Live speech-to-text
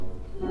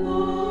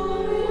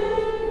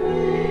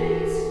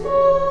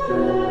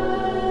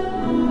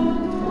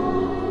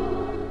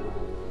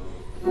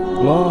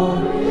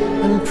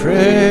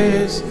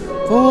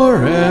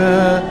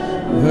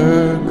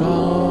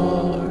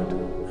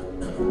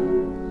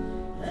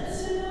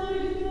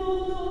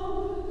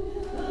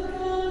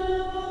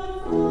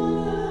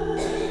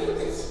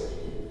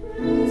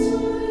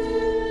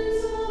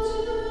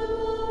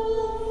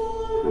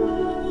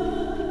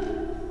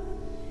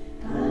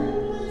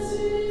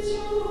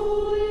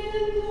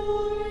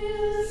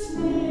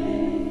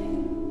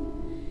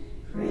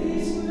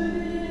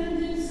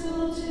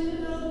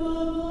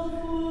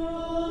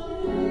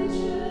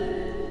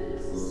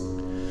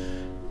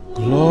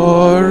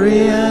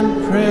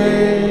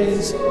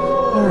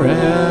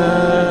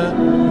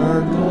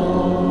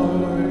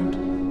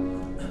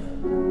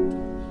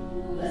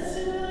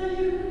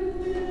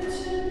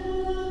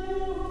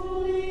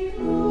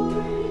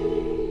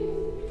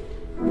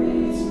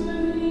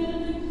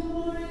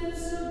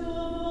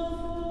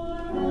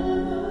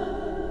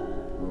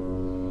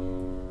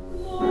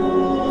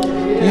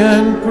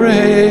and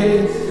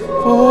praise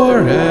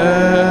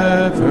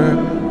forever,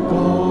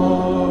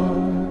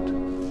 God.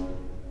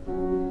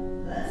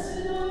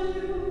 Blessed are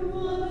you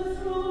on the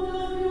throne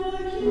of your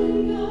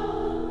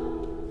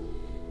kingdom,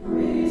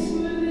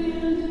 praiseworthy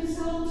and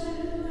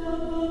exalted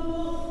above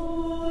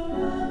all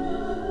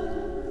forever.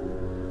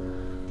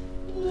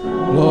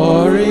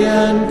 Glory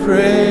and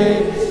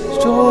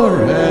praise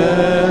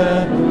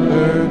forever,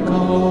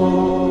 God.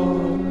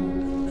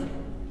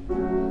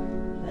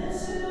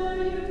 Blessed are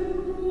you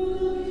who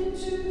look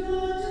into the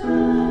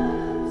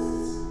depths,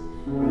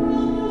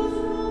 from your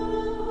throne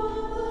upon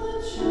the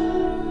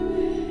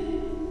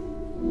cherubim,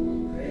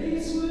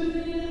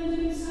 praiseworthy and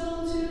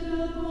exalted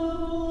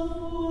above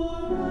all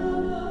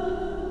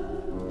forever.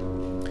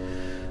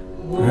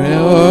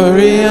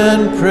 Glory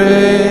and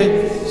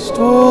praise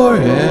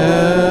forever,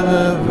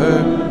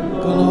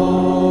 God.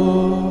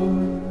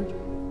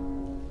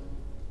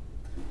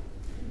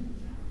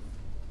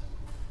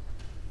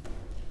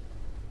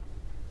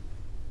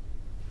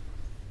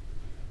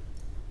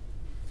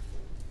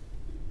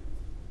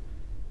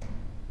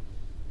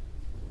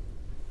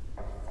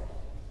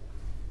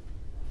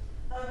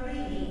 A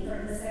reading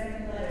from the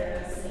second letter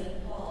of St.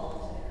 Paul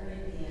to the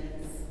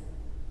Corinthians.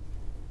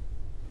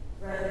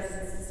 Brothers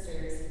and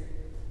sisters,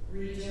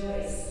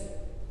 rejoice.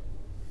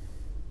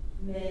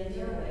 Mend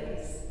your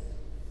ways.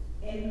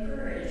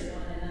 Encourage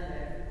one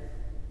another.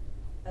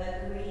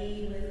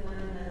 Agree with one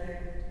another.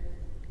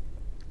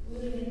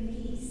 Live in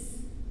peace.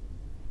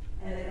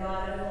 And the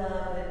God of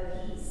love and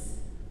peace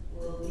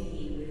will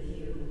be with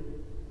you.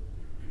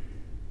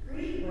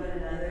 Greet one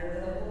another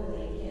with a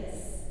holy kiss.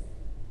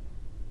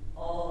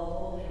 All the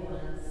holy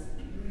ones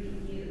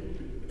greet you.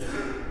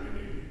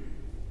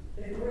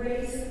 The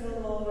grace of the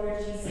Lord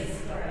Jesus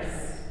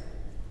Christ,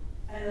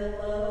 and the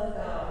love of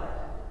God,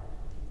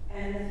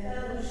 and the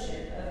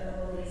fellowship of the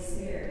Holy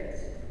Spirit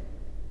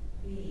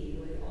be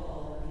with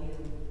all of you.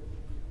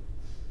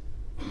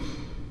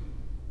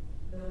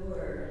 The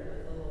word of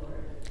the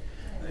Lord.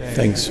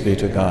 Thanks be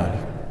to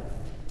God.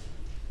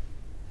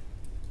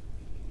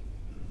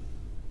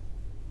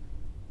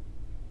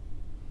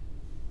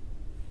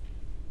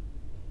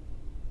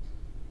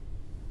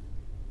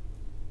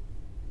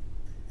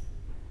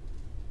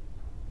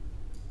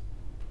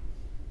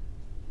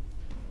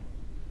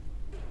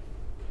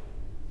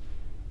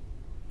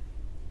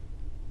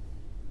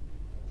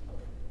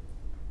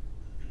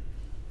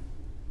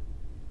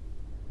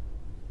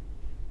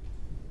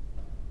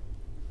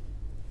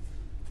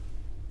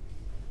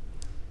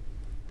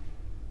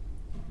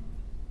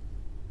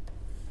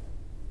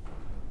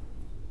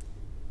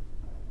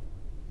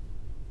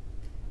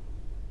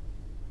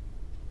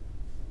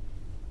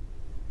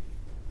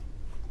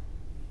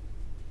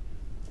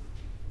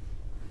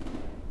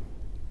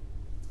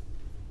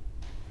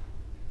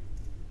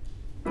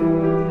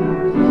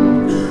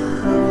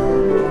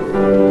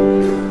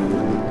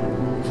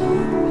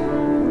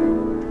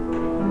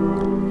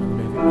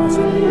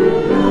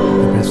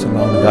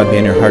 God be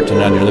in your heart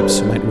and on your lips,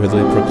 you might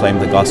worthily proclaim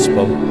the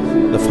gospel,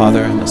 the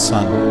Father and the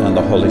Son and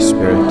the Holy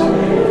Spirit.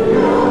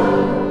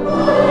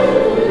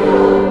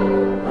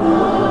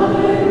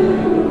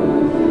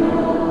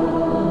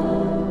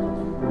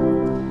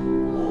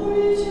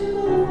 Glory to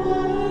the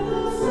Father,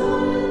 the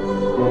Son, and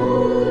the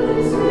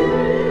Holy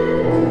Spirit,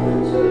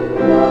 to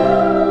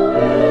God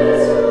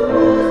is who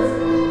was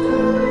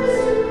and is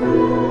to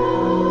come.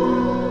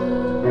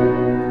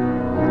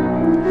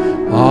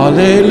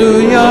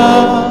 Alleluia,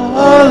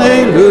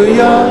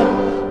 alleluia,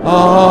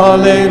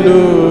 alleluia,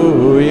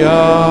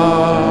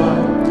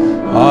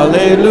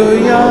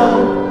 alleluia,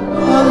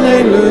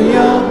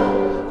 alleluia,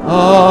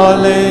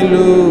 alleluia.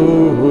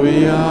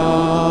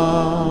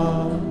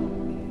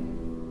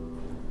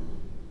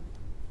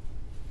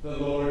 The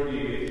Lord be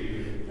with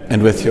you. And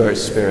with your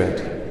spirit.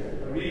 A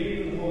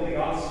reading from the Holy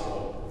Gospel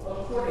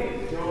according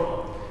to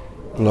John.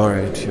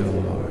 Glory to you,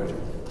 Lord.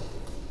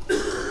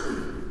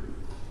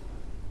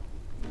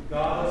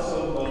 God so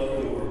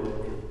loved the world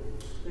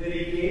that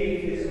he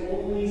gave his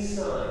only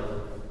Son,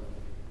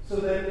 so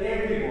that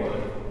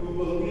everyone who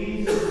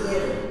believes in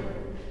him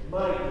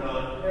might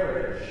not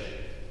perish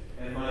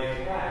and might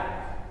have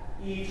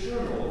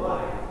eternal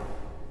life.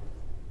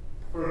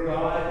 For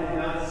God did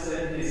not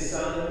send his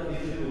Son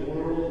into the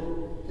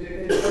world to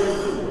condemn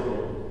the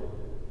world,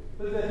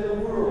 but that the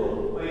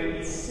world might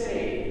be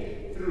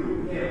saved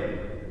through him.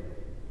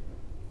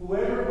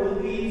 Whoever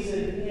believes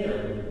in him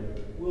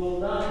will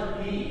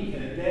not be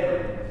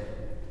condemned,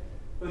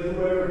 but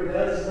whoever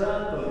does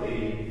not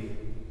believe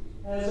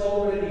has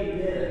already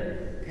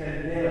been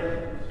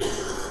condemned,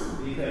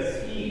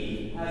 because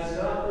he has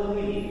not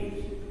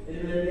believed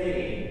in the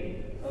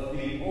name of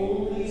the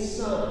only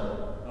Son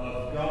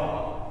of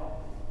God.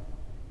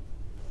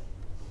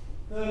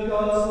 The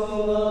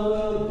Gospel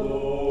of the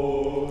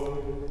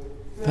Lord.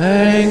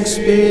 Thanks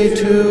be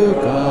to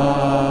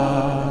God.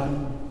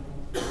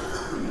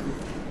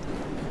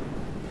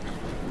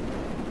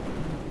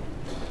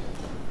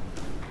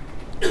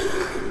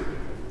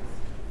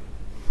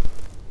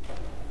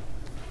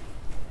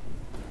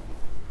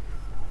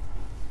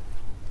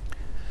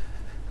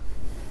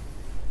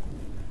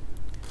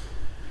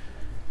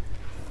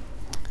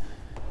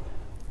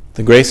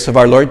 The grace of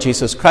our Lord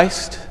Jesus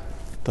Christ,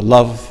 the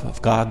love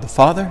of God the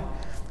Father,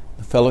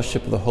 the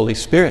fellowship of the Holy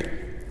Spirit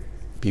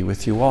be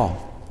with you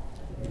all.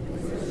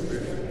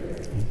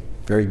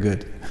 Very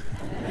good.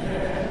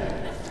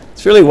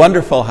 It's really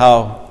wonderful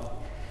how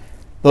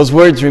those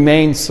words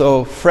remain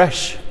so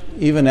fresh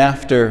even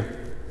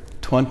after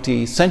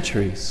 20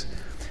 centuries.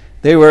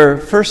 They were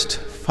first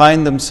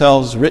find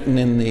themselves written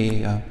in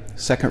the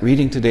second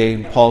reading today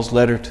in Paul's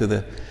letter to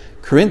the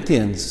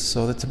Corinthians.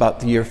 So that's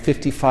about the year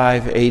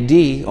 55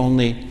 AD,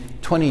 only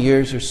 20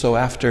 years or so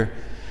after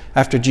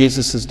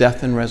Jesus'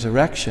 death and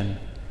resurrection.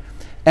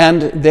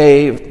 And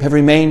they have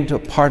remained a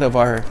part of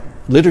our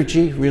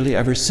liturgy really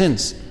ever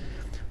since.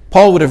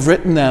 Paul would have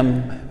written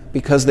them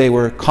because they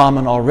were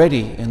common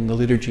already in the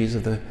liturgies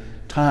of the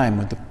time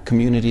when the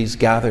communities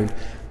gathered.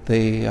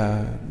 They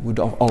would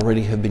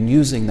already have been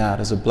using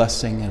that as a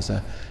blessing, as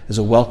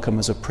a welcome,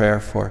 as a prayer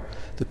for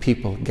the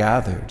people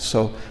gathered.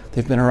 So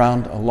they've been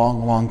around a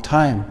long, long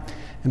time.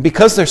 And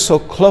because they're so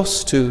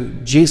close to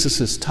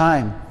Jesus'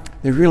 time,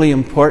 they're really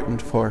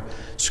important for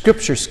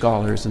scripture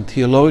scholars and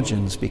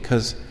theologians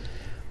because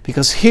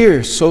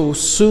here, so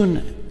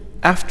soon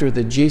after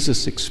the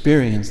Jesus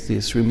experience,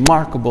 this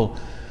remarkable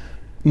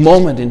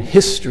moment in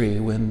history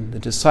when the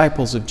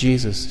disciples of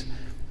Jesus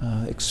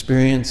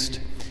experienced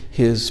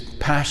his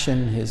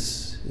passion,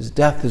 his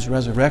death, his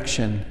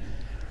resurrection,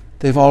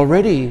 they've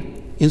already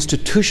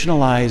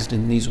institutionalized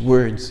in these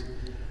words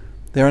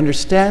their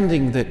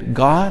understanding that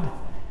God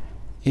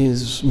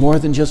is more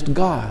than just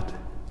God,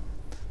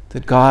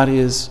 that God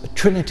is a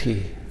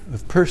trinity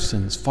of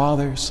persons,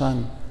 Father,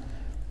 Son,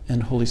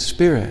 and Holy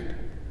Spirit.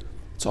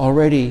 It's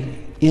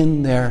already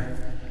in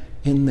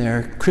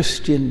their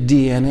Christian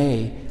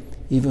DNA,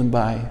 even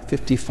by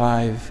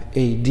 55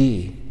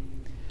 AD.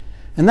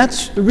 And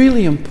that's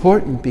really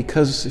important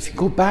because if you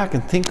go back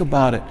and think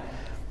about it,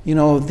 you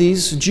know,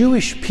 these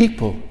Jewish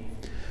people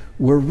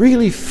were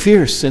really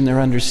fierce in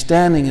their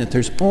understanding that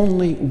there's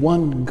only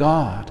one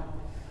God.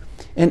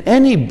 And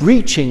any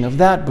breaching of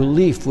that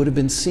belief would have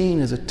been seen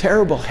as a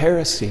terrible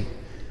heresy.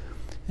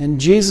 And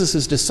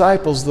Jesus'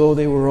 disciples, though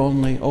they were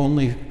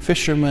only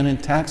fishermen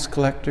and tax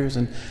collectors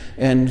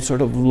and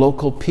sort of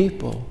local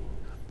people,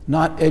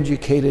 not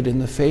educated in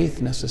the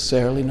faith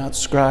necessarily, not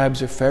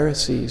scribes or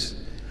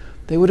Pharisees,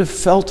 they would have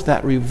felt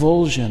that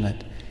revulsion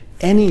at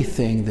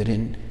anything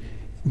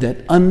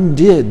that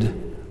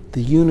undid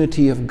the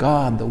unity of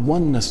God, the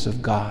oneness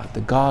of God,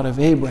 the God of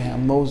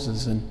Abraham,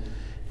 Moses, and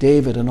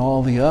David, and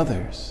all the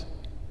others.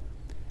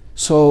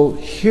 So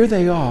here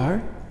they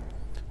are,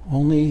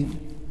 only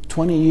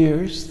 20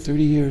 years,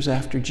 30 years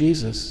after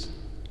Jesus,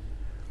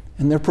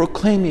 and they're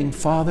proclaiming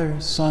Father,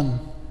 Son,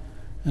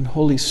 and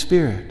Holy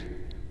Spirit,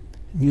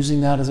 and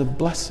using that as a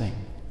blessing.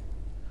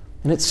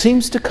 And it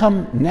seems to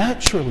come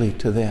naturally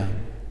to them.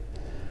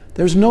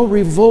 There's no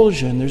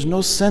revulsion. There's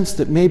no sense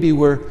that maybe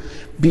we're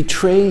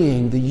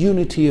betraying the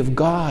unity of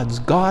God's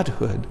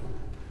Godhood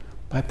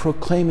by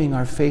proclaiming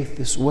our faith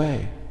this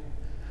way.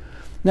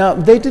 Now,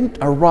 they didn't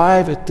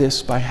arrive at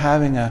this by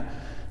having a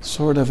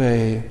sort of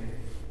a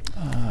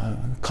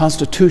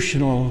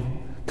constitutional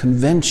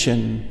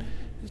convention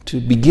to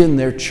begin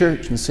their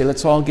church and say,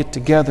 let's all get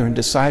together and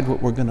decide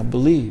what we're going to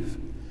believe.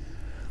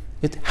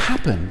 It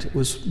happened. It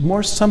was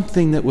more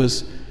something that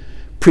was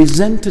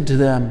presented to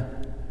them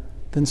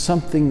than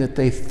something that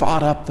they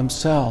thought up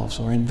themselves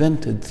or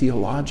invented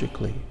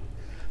theologically.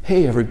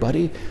 Hey,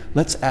 everybody,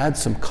 let's add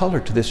some color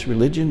to this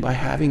religion by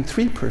having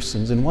 3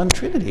 persons in one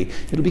Trinity.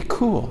 It'll be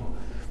cool.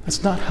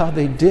 That's not how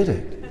they did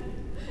it.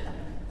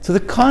 To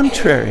the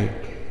contrary,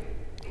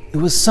 it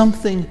was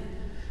something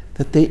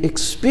that they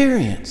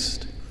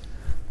experienced,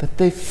 that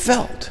they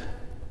felt,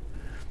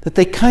 that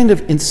they kind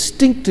of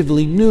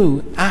instinctively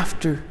knew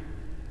after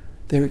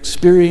their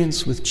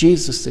experience with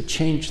Jesus that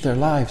changed their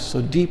lives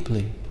so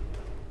deeply.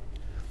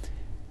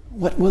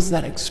 What was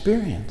that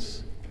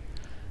experience?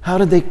 How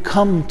did they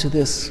come to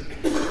this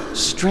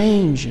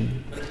strange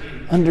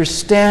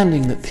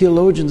understanding that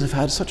theologians have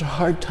had such a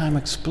hard time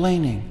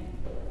explaining?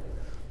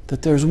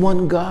 That there's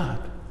one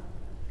God,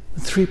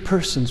 with 3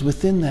 persons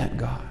within that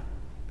God.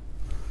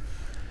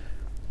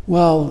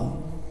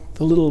 Well,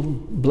 the little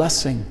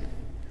blessing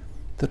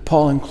that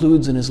Paul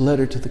includes in his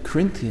letter to the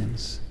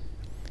Corinthians,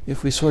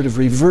 if we sort of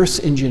reverse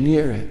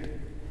engineer it,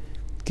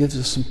 gives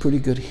us some pretty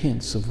good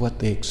hints of what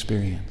they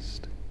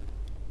experienced.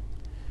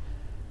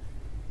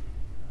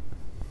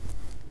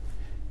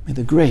 May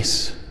the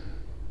grace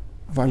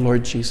of our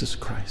Lord Jesus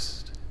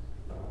Christ.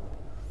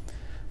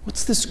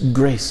 What's this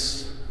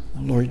grace,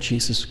 the Lord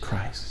Jesus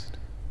Christ?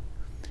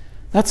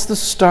 That's the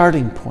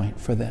starting point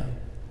for them.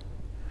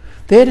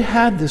 They had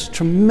had this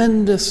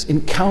tremendous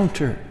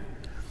encounter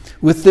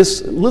with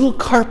this little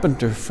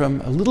carpenter from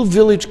a little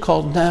village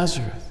called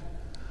Nazareth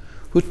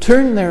who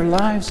turned their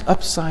lives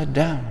upside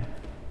down.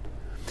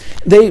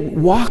 They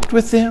walked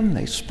with him,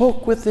 they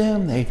spoke with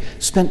him, they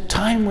spent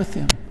time with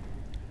him.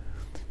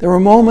 There were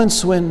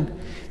moments when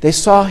they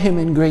saw him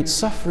in great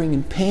suffering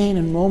and pain,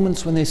 and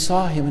moments when they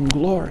saw him in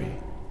glory.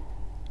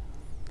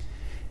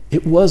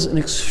 It was an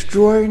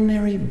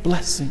extraordinary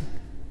blessing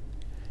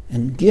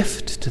and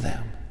gift to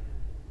them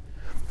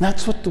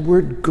That's what the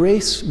word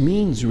grace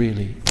means,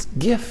 really. It's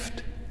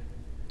gift.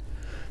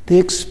 They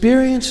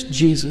experienced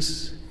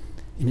Jesus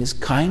in his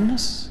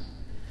kindness,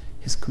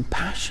 his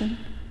compassion,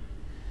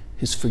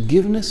 his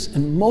forgiveness,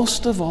 and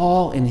most of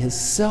all in his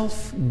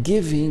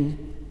self-giving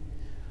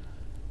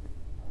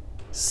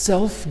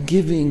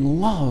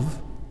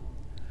love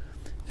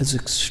as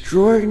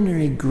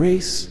extraordinary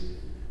grace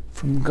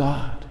from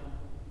God.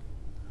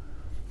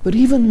 But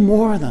even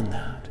more than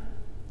that,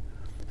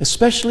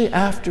 especially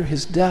after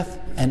his death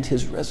and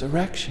his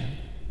resurrection,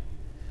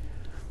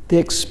 they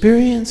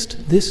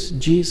experienced this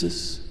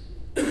Jesus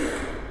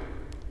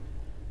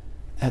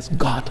as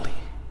godly,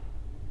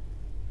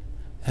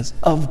 as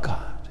of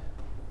God,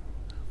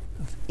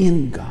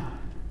 in God.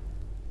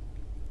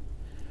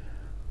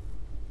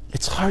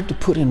 It's hard to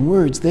put in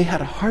words. They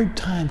had a hard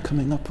time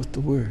coming up with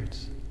the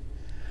words.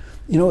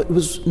 You know, it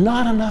was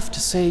not enough to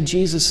say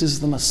Jesus is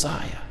the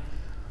Messiah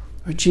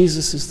or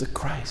Jesus is the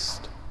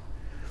Christ.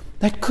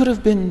 That could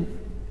have been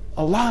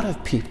a lot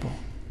of people.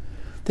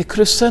 They could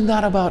have said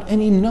that about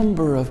any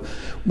number of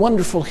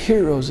wonderful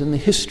heroes in the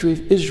history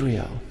of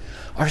Israel.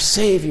 Our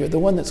Savior, the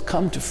one that's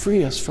come to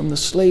free us from the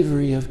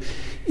slavery of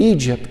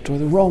Egypt or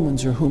the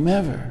Romans or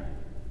whomever.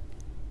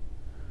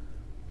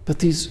 But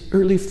these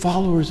early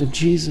followers of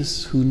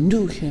Jesus who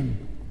knew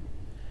him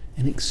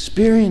and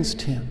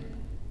experienced him,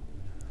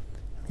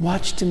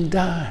 watched him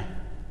die,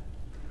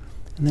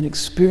 and then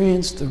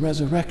experienced the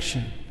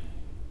resurrection,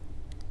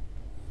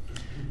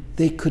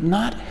 they could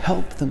not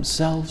help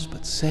themselves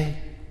but say,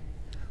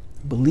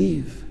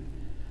 believe,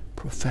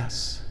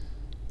 profess,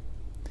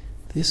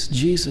 this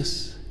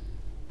Jesus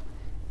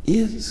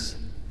is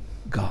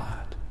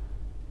God.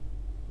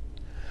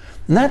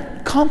 And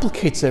that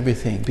complicates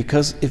everything,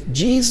 because if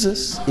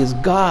Jesus is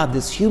God,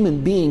 this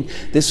human being,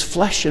 this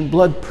flesh and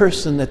blood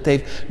person that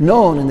they've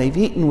known and they've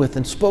eaten with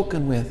and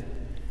spoken with,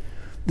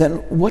 then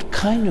what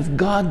kind of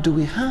God do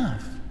we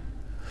have?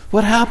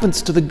 What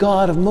happens to the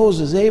God of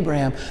Moses,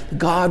 Abraham, the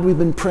God we've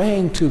been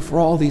praying to for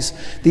all these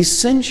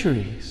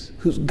centuries,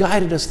 who's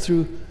guided us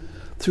through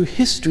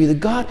history, the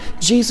God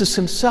Jesus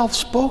himself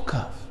spoke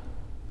of?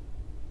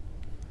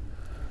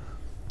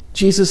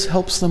 Jesus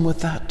helps them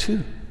with that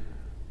too.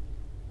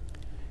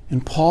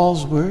 In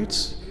Paul's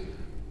words,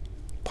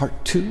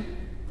 part 2,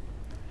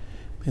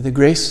 may the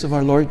grace of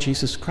our Lord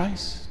Jesus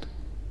Christ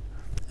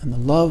and the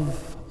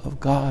love of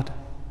God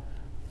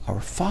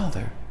our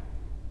Father,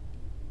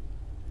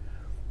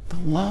 the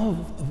love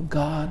of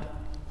God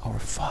our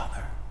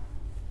Father.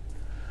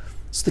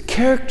 It's the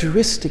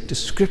characteristic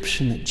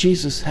description that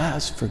Jesus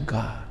has for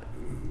God.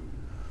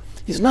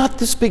 He's not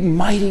this big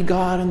mighty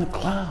God in the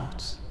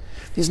clouds.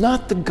 He's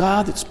not the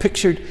God that's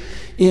pictured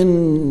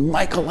in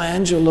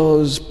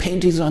Michelangelo's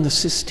paintings on the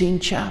Sistine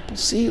Chapel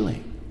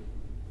ceiling.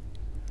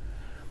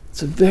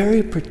 It's a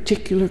very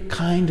particular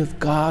kind of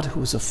God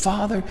who is a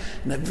father,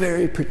 and a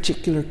very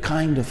particular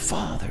kind of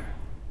father.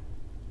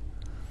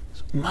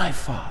 It's my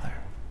Father,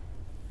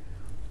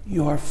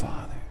 your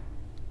Father.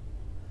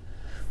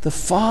 The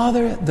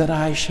Father that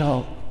I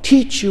shall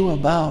teach you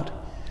about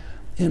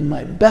in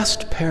my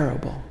best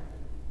parable.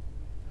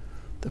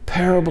 The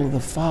parable of the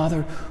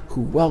father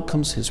who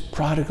welcomes his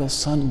prodigal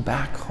son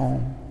back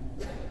home.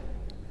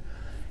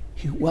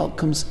 He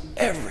welcomes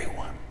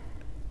everyone,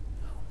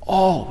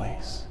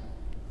 always,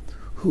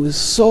 who is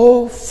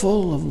so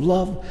full of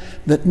love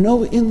that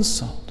no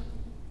insult,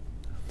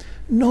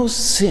 no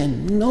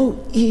sin,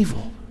 no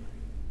evil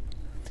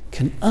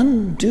can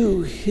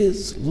undo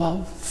his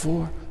love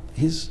for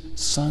his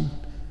son,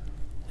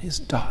 his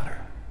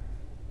daughter,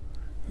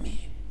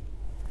 me,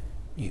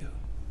 you.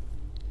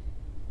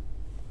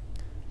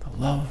 The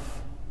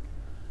love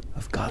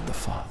of God the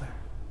Father.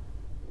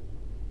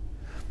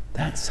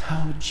 That's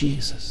how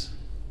Jesus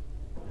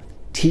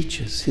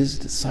teaches his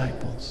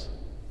disciples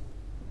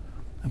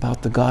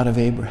about the God of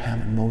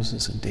Abraham and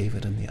Moses and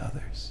David and the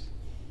others.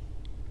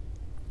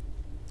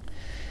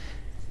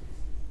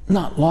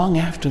 Not long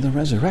after the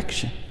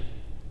resurrection,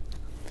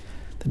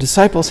 the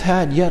disciples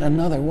had yet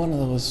another one of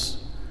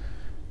those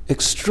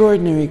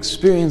extraordinary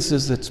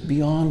experiences that's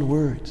beyond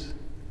words.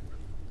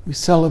 We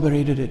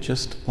celebrated it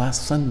just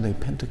last Sunday,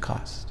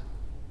 Pentecost.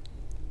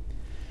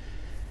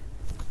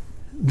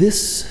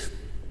 This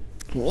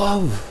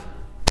love,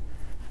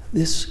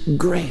 this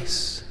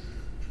grace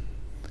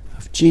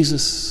of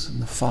Jesus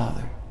and the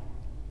Father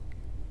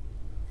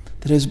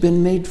that has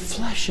been made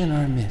flesh in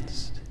our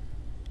midst,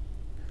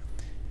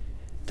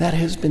 that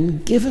has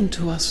been given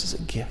to us as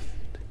a gift,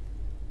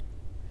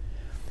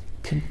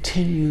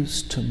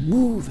 continues to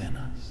move in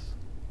us,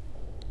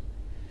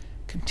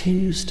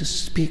 continues to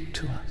speak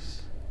to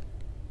us.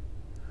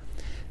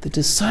 The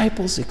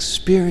disciples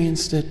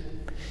experienced it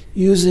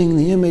using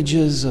the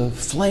images of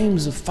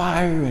flames of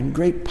fire and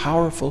great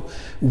powerful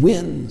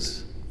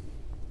winds.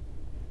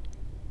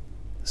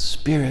 The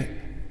Spirit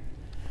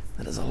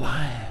that is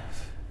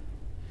alive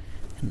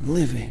and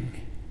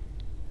living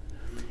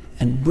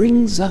and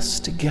brings us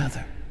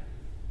together.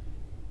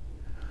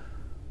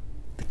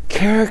 The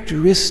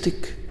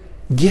characteristic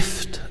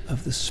gift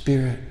of the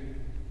Spirit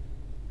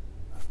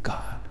of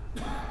God,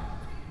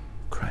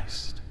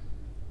 Christ.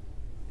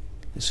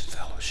 is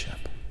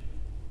fellowship.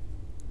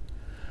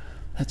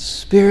 That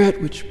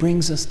Spirit which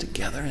brings us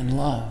together in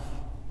love,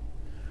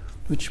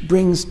 which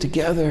brings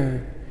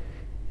together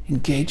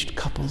engaged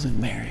couples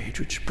in marriage,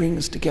 which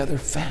brings together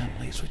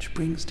families, which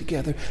brings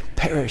together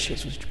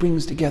parishes, which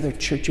brings together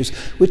churches,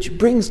 which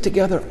brings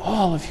together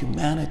all of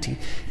humanity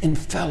in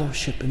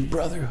fellowship and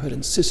brotherhood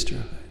and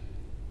sisterhood.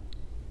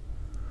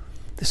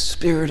 The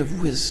Spirit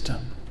of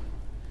wisdom,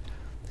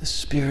 the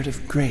Spirit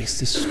of grace,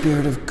 the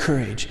Spirit of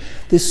courage,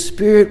 this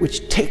Spirit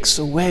which takes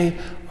away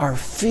our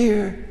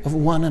fear of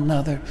one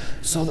another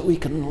so that we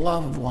can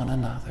love one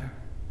another.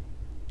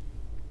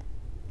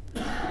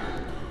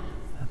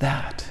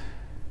 That,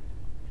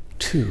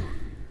 too,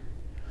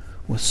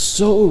 was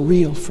so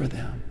real for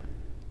them,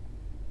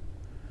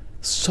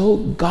 so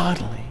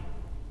godly,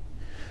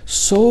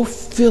 so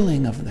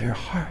filling of their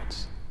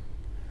hearts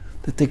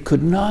that they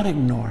could not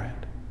ignore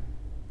it.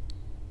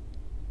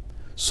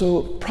 So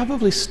it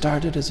probably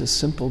started as a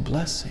simple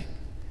blessing.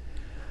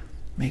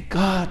 May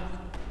God,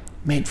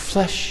 made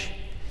flesh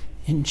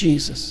in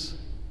Jesus,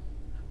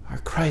 our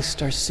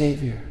Christ, our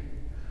Savior,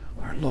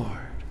 our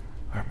Lord,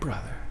 our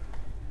brother,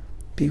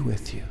 be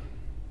with you.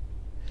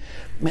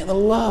 May the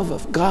love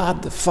of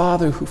God the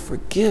Father, who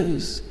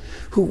forgives,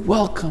 who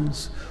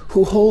welcomes,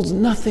 who holds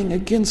nothing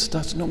against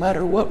us no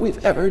matter what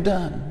we've ever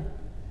done,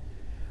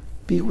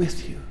 be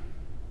with you.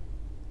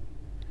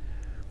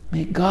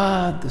 May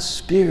God the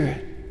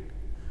Spirit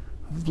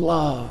of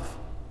love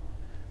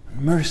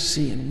and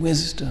mercy and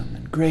wisdom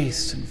and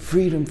grace and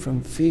freedom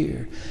from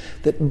fear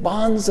that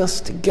bonds us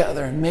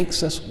together and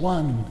makes us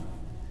one,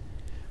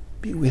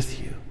 be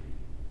with you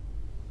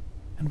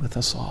and with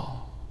us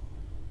all.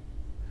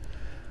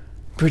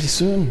 Pretty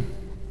soon,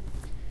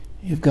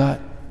 you've got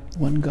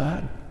one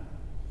God,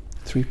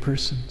 three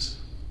persons,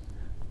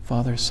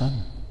 Father,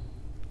 Son,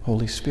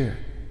 Holy Spirit.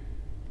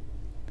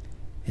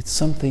 It's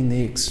something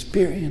they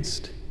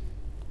experienced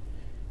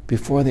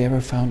before they ever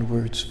found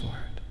words for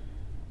it.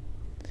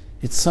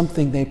 It's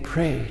something they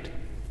prayed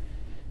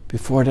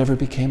before it ever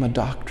became a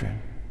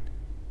doctrine.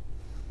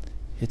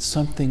 It's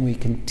something we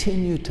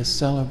continue to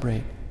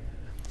celebrate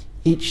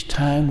each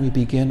time we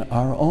begin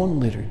our own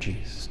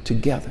liturgies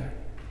together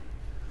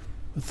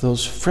with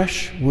those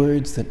fresh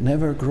words that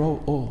never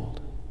grow old.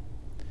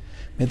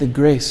 May the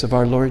grace of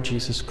our Lord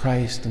Jesus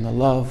Christ and the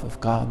love of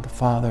God the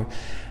Father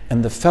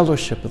and the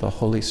fellowship of the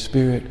Holy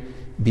Spirit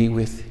be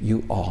with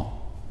you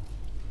all.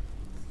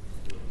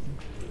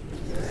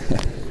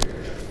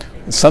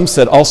 Some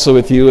said also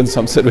with you, and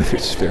some said with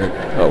your spirit.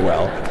 Oh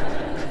well,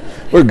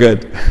 we're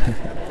good.